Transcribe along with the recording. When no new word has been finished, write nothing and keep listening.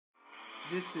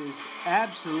This is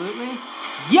absolutely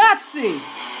Yahtzee!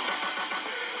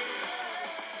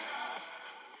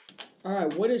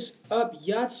 Alright, what is up,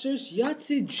 Yahtzeers?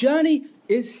 Yahtzee Johnny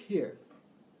is here.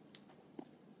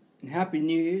 And Happy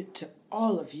New Year to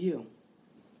all of you.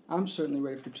 I'm certainly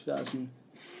ready for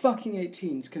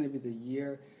 2018. It's going to be the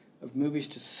year of movies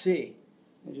to see.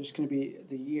 It's just going to be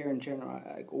the year in general,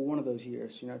 like one of those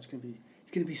years. You know, it's going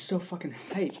to be so fucking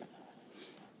hype.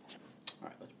 All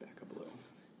right, let's back up a little.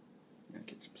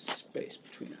 Get some space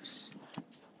between us.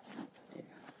 Yeah,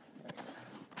 I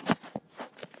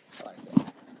like that.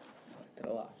 I like that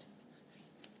a lot.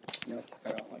 Nope, I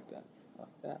don't like that. I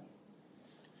like that.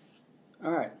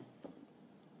 All right.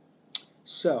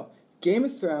 So, Game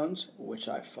of Thrones, which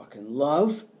I fucking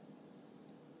love,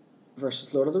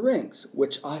 versus Lord of the Rings,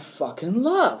 which I fucking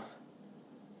love.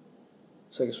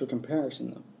 So I guess we're comparing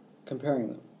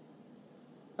them.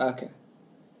 Okay,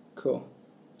 cool.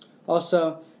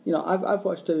 Also, you know, I've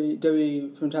watched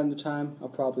WWE from time to time. I'll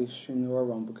probably stream the Royal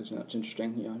Rumble because, you know, it's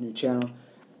interesting. You know, new channel,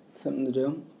 something to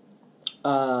do.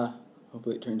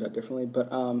 Hopefully it turns out differently. But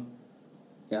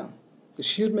yeah, this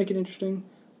should make it interesting.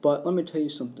 But let me tell you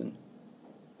something.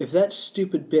 If that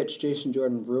stupid bitch Jason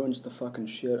Jordan ruins the fucking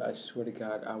shit, I swear to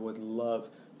God, I would love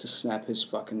to snap his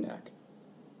fucking neck.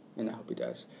 And I hope he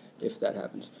does, if that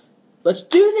happens. Let's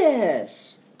do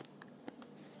this!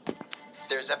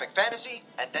 There's epic fantasy,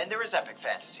 and then there is epic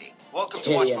fantasy. Welcome to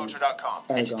WatchMojo.com,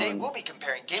 and today we'll be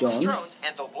comparing Game of Thrones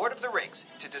and The Lord of the Rings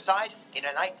to decide, in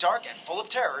a night dark and full of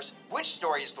terrors, which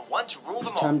story is the one to rule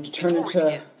them all. Time to turn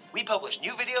into we publish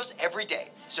new videos every day,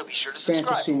 so be sure to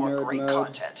subscribe for more great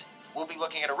content. We'll be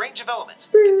looking at a range of elements,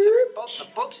 considering both the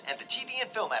books and the TV and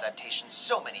film adaptations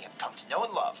so many have come to know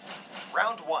and love.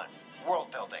 Round 1,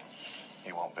 world building.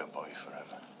 He won't be a boy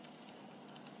forever.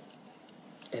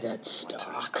 It had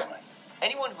stock.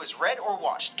 Anyone who has read or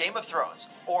watched Game of Thrones,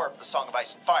 or A Song of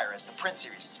Ice and Fire as the Prince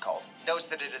series is called, knows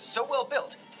that it is so well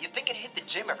built, you'd think it hit the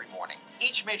gym every morning.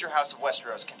 Each major house of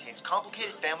Westeros contains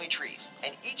complicated family trees,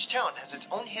 and each town has its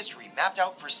own history mapped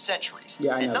out for centuries.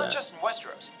 Yeah, I know and not that. just in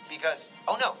Westeros, because,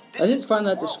 oh no, this I didn't is find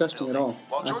that world disgusting building. at all.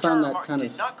 While I George found R. that Martin kind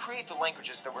did of not create the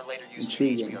languages that were later used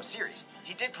intriguing. in the HBO series,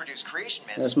 he did produce creation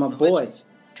myths, That's my religions,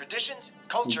 traditions,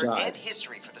 culture, died. and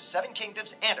history for the Seven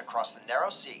Kingdoms and across the Narrow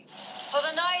Sea. For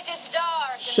the night is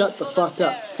dark. Shut the fuck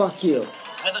up. Fuck you.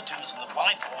 Weathertooth and the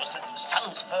Bifrost and the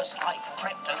sun's first light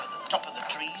crept over the top of the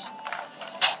trees.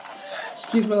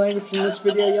 Excuse my language in this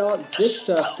video, y'all. This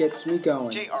stuff gets me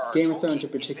going. Game of Thrones in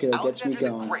particular gets me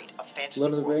going.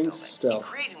 Lord of the Rings, still.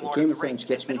 But Game of Thrones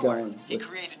gets me going. He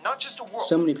created not just a world,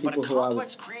 so many but people a who I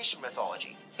complex creation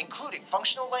mythology, including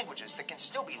functional languages that can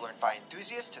still be learned by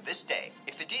enthusiasts to this day.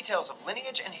 If the details of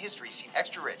lineage and history seem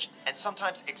extra rich, and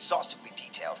sometimes exhaustively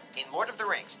detailed, in Lord of the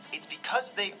Rings, it's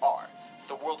because they are.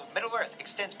 The world of Middle-earth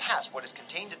extends past what is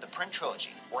contained in the print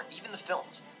trilogy, or even the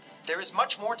films. There is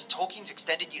much more to Tolkien's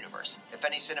extended universe. If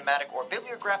any cinematic or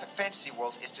bibliographic fantasy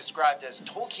world is described as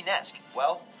Tolkien-esque,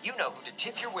 well, you know who to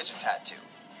tip your wizard's hat to.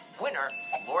 Winner,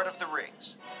 Lord of the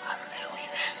Rings.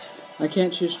 I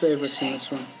can't choose favorites in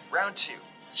this one. Round 2,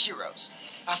 Heroes.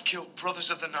 I've killed brothers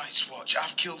of the Night's Watch.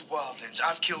 I've killed wildlings.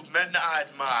 I've killed men that I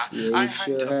admire. Yeah, I you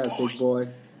sure hanged a have, big boy.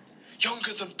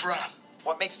 younger than Bran.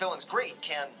 What makes villains great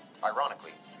can,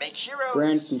 ironically, make heroes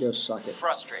Bran can go suck it.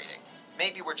 frustrating.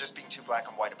 Maybe we're just being too black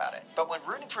and white about it. But when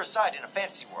rooting for a side in a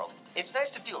fantasy world, it's nice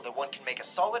to feel that one can make a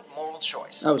solid moral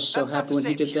choice. I was so That's not happy to when say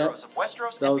he the did that. heroes of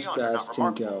Westeros and Those beyond are guys not can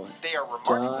remarkable. go They are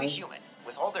remarkably die. human,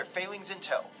 with all their failings in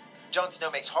tow. Jon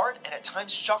Snow makes hard and at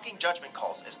times shocking judgment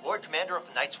calls as Lord Commander of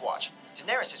the Night's Watch.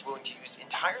 Daenerys is willing to use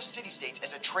entire city-states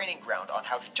as a training ground on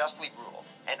how to justly rule.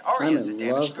 And Arya I'm is a in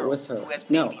damaged love girl with her. who has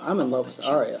No, maybe I'm the in love with coolest youth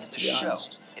Arya, in the to be show.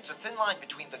 honest. It's a thin line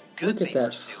between the good Look at they that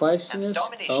pursue and the feistiness.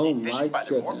 domination Oh envisioned my by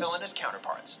their more goodness. villainous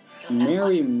counterparts.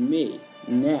 Marry me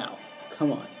now.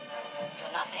 Come on.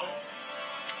 You're nothing.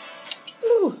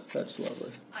 Ooh, that's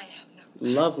lovely. I have no.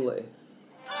 Lovely.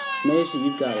 Maisie,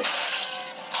 you got it.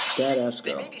 Badass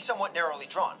They girl. may be somewhat narrowly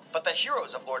drawn, but the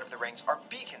heroes of Lord of the Rings are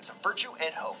beacons of virtue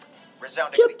and hope.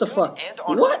 Resoundingly Get the good fuck. and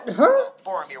honorable. What? Her?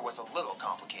 Boromir was a little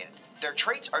complicated. Their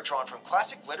traits are drawn from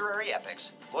classic literary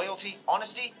epics: loyalty,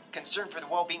 honesty, concern for the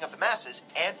well-being of the masses,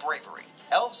 and bravery.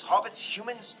 Elves, hobbits,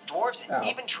 humans, dwarves, and Ow.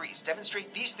 even trees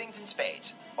demonstrate these things in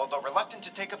spades. Although reluctant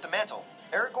to take up the mantle,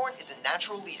 Aragorn is a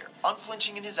natural leader,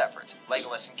 unflinching in his efforts.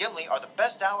 Legolas and Gimli are the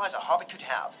best allies a hobbit could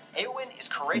have. Eowyn is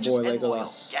courageous Boy, and loyal.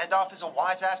 Legolas. Gandalf is a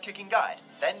wise ass-kicking guide.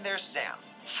 Then there's Sam.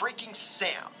 Freaking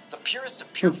Sam. The purest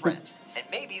of pure friends. And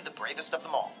maybe the bravest of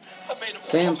them all. I made a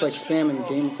Sam's like promise. Sam in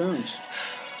Game of Thrones.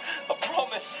 A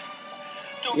promise.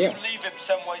 Don't Yeah. you leave him,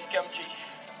 Samwise Gamgee.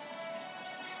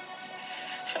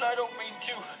 And I don't mean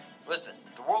to. Listen,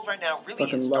 The world right now really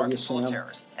Fucking is love dark you, and full of Sam.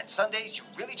 terrors, and some days you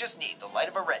really just need the light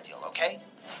of a red deal, okay?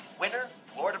 Winner,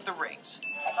 Lord of the Rings.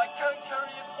 I can't carry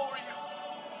it for you.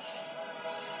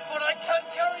 But I can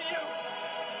carry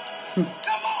you.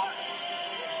 Come on!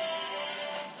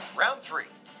 Round 3,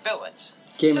 Villains.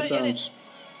 Game of Thrones.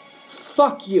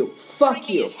 Fuck you. Fuck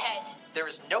you. His head. There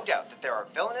is no doubt that there are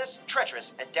villainous,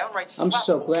 treacherous, and downright I'm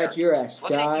so slappable glad your characters. ass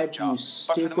Looking at died, Joe. you But for the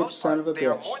stupid most son part, of a they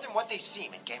are bitch. more than what they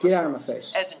seem in Game Get of out of my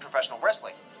Thrones. face. As in professional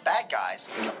wrestling, bad guys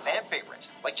become fan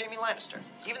favorites, like Jaime Lannister.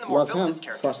 Even the more Love him. villainous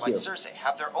characters Fuck like you. Cersei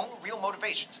have their own real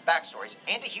motivations, backstories,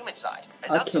 and a human side. I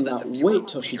Enough so that cannot the viewer wait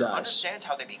till she reader dies. understands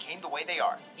how they became the way they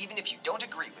are, even if you don't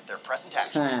agree with their present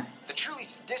actions. Huh. The truly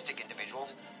sadistic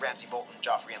individuals, Ramsay Bolton,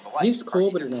 Joffrey, and the like, He's cool,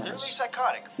 are but either an clearly ass.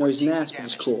 psychotic No, or he's an deeply ass, but he's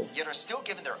damaged, cool. yet are still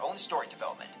given their own story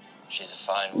development. She's a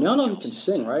fine We all woman. know he your can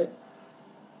sister. sing, right?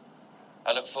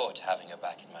 I look forward to having her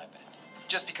back in my bed.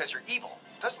 Just because you're evil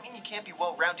doesn't mean you can't be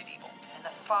well-rounded evil. In the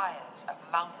fires of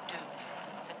Mount Doom,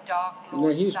 the Dark Yeah,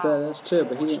 Lord he's Sauron badass too,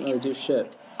 but he forged didn't really do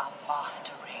shit. a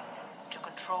master ring to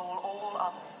control all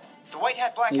others. The White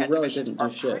Hat, Black He Hat really divisions didn't do are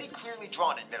shit. pretty clearly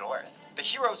drawn in Middle-earth. The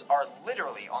heroes are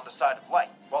literally on the side of light,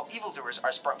 while evildoers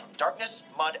are sprung from darkness,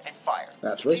 mud, and fire.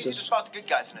 That's It's easy to racist. spot the good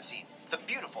guys in a scene. The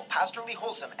beautiful, pastorally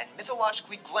wholesome, and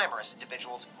mythologically glamorous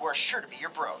individuals who are sure to be your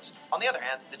bros. On the other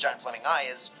hand, the giant flaming eye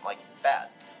is, like, bad.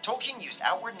 Tolkien used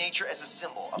outward nature as a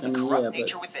symbol of the corrupt yeah, but-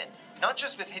 nature within, not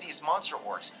just with hideous monster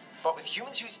orcs, but with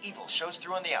humans whose evil shows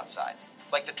through on the outside,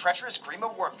 like the treacherous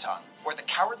Grima Wormtongue, or the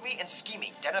cowardly and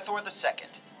scheming Denethor II.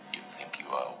 You think you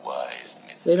are wise,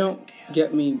 They don't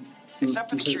get me. Except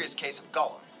for the into- curious case of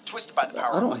Gollum, twisted by the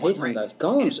power I don't of the One hate him, Ring. though. It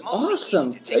Gollum's is mostly awesome.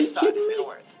 easy to take Are you a side kidding with me?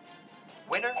 Middle-earth.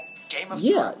 Winner, Game of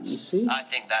Yeah, Thrones. you see? I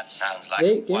think that sounds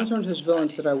like Game of Thrones has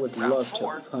villains that I would Round love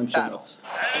 4, to punch in. Battles.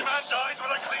 Any man dies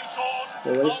with a clean sword.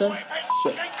 Wait, what did he say? I'll wipe his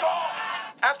Shit. fucking cock.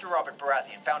 After Robert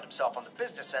Baratheon found himself on the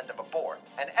business end of a boar,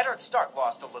 and Eddard Stark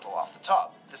lost a little off the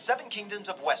top, the Seven Kingdoms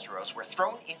of Westeros were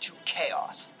thrown into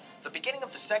chaos. The beginning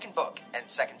of the second book, and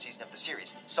second season of the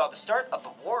series, saw the start of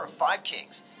the War of Five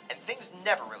Kings, and things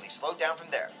never really slowed down from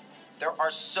there. There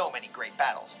are so many great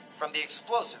battles, from the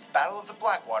explosive Battle of the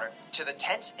Blackwater, to the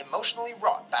tense, emotionally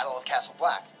wrought Battle of Castle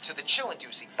Black, to the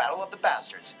chill-inducing Battle of the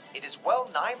Bastards. It is well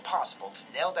nigh impossible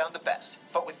to nail down the best,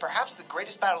 but with perhaps the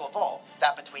greatest battle of all,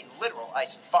 that between literal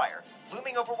ice and fire,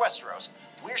 looming over Westeros,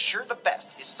 we're sure the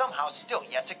best is somehow still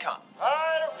yet to come.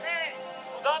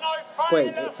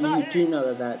 Wait, you do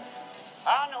know that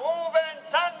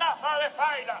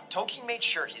Tolkien made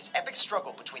sure his epic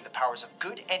struggle between the powers of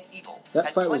good and evil That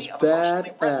had fight plenty was of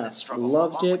emotionally resonant badass. struggle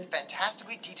Loved along it. with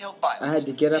fantastically detailed violence. I had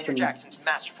to get up Peter and- Jackson's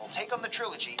masterful take on the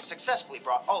trilogy successfully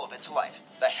brought all of it to life.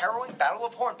 The harrowing Battle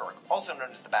of Hornburg, also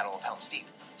known as the Battle of Helm's Deep,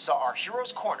 saw our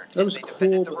heroes cornered That as was they cool,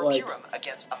 defended the but, like- Rohirrim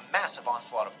against a massive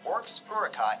onslaught of orcs,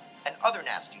 Uruk-hai, and other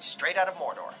nasties straight out of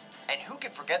Mordor. And who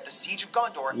could forget the Siege of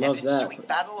Gondor and Love the that. ensuing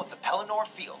Battle of the Pelennor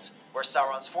Fields, where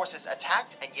Sauron's forces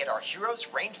attacked and yet our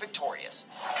heroes reigned victorious.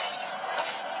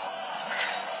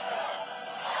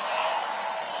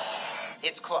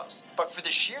 It's close, but for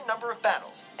the sheer number of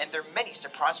battles and their many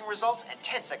surprising results and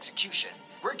tense execution,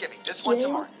 we're giving this one to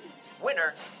Game- Martin.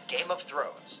 Winner, Game of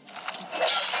Thrones.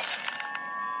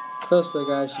 Close though,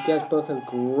 guys. You guys both have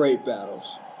great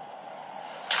battles.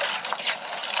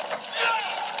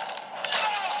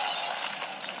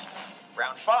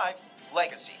 Round 5,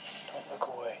 Legacy. Don't look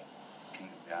away. King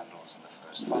of the Andals in the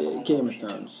first Yeah, Game of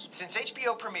Thrones. Since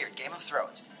HBO premiered Game of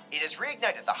Thrones, it has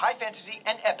reignited the high fantasy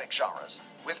and epic genres,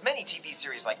 with many TV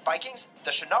series like Vikings,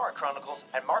 The Shannara Chronicles,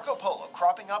 and Marco Polo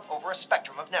cropping up over a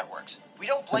spectrum of networks. We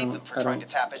don't blame them for I trying don't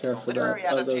to tap into care the for literary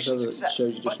that. Those adaptation other success, shows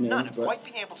you just but none named, have but- quite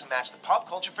been able to match the pop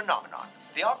culture phenomenon.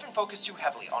 They often focus too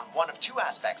heavily on one of two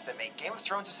aspects that make Game of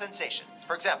Thrones a sensation.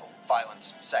 For example,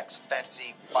 violence, sex,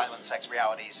 fantasy, violent sex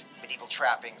realities, medieval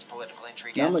trappings, political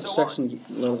intrigue, Not and much so sex on. in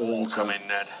Lord of the Rings, Come in,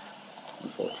 Ned.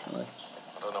 unfortunately.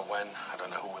 I don't know when, I don't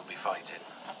know who we'll be fighting.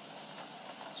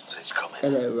 But it's coming.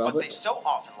 Hello, But Robert. they so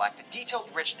often lack the detailed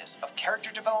richness of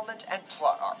character development and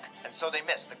plot arc, and so they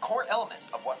miss the core elements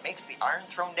of what makes the Iron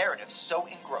Throne narrative so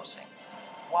engrossing.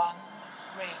 One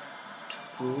ring.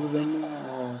 Rule them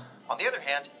all. On the other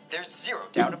hand, there's zero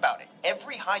doubt about it.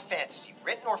 Every high fantasy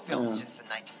written or filmed Yeah. since the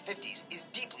 1950s is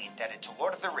deeply indebted to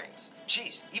Lord of the Rings.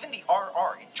 Geez, even the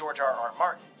RR in George R.R.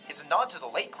 Martin is a nod to the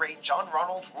late great John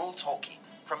Ronald Reuel Tolkien.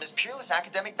 From his peerless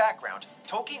academic background,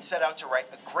 Tolkien set out to write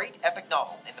a great epic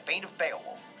novel in the vein of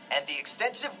Beowulf, and the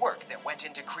extensive work that went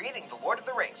into creating The Lord of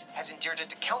the Rings has endeared it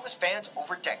to countless fans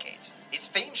over decades. Its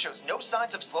fame shows no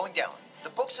signs of slowing down. The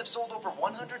books have sold over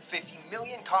 150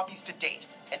 million copies to date,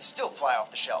 and still fly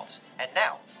off the shelves. And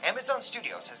now, Amazon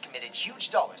Studios has committed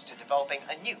huge dollars to developing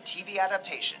a new TV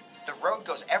adaptation, The road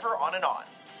goes ever on and on.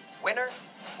 Winner,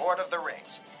 Lord of the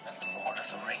Rings. And the Lord of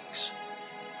the Rings,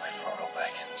 by Frodo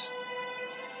Baggins.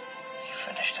 You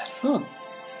finished it. Huh.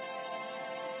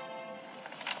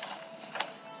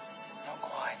 Not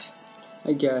quite.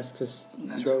 I guess because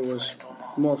there was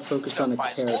more focused So on a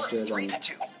by a score character of 3 than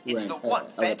to 2, it's the rank, one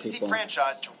other fantasy people.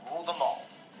 franchise to rule them all.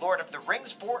 Lord of the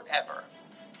Rings forever.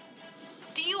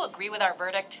 Do you agree with our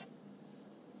verdict?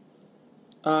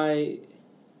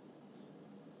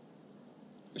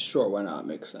 Sure, why not?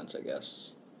 Makes sense, I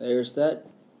guess. There's that.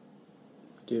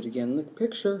 Do it again in the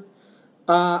picture.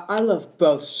 I love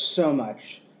both so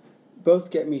much.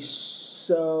 Both get me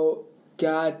so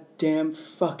goddamn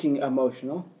fucking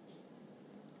emotional.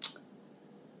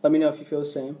 Let me know if you feel the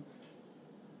same.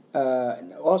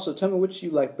 Also, tell me which you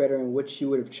like better and which you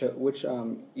would have which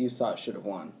you thought should have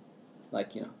won.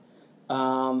 Like, you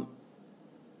know.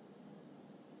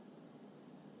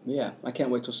 Yeah, I can't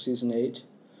wait till season 8.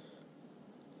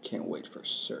 Can't wait for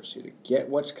Cersei to get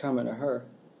what's coming to her.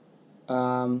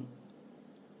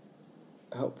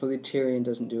 Hopefully Tyrion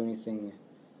doesn't do anything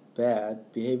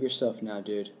bad. Behave yourself now,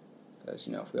 dude. Because,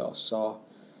 you know, if we all saw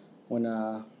when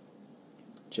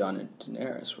Jon and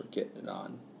Daenerys were getting it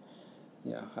on,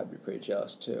 you know, I'd be pretty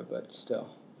jealous too, but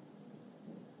still.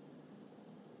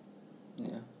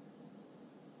 Yeah.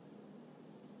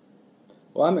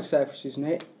 Well, I'm excited for season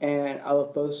 8, and I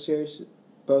love both series,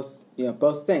 both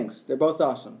things. They're both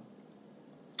awesome.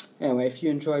 Anyway, if you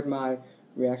enjoyed my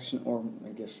reaction, or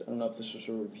I guess, I don't know if this was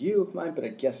a review of mine, but I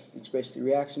guess it's basically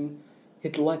a reaction,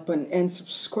 hit the like button and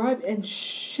subscribe and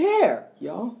share,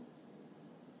 y'all.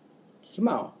 Come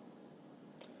on.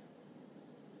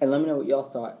 And let me know what y'all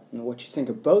thought and what you think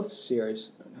of both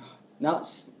series.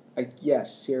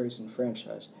 Series and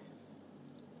franchise.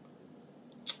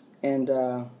 And,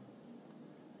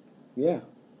 yeah.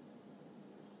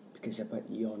 Because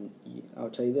I'll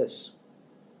tell you this.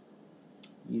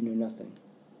 You know nothing.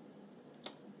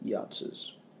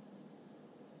 Yahtzees.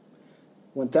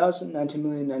 1,000, 19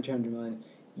 million, 900 million.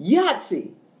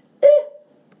 Yahtzee!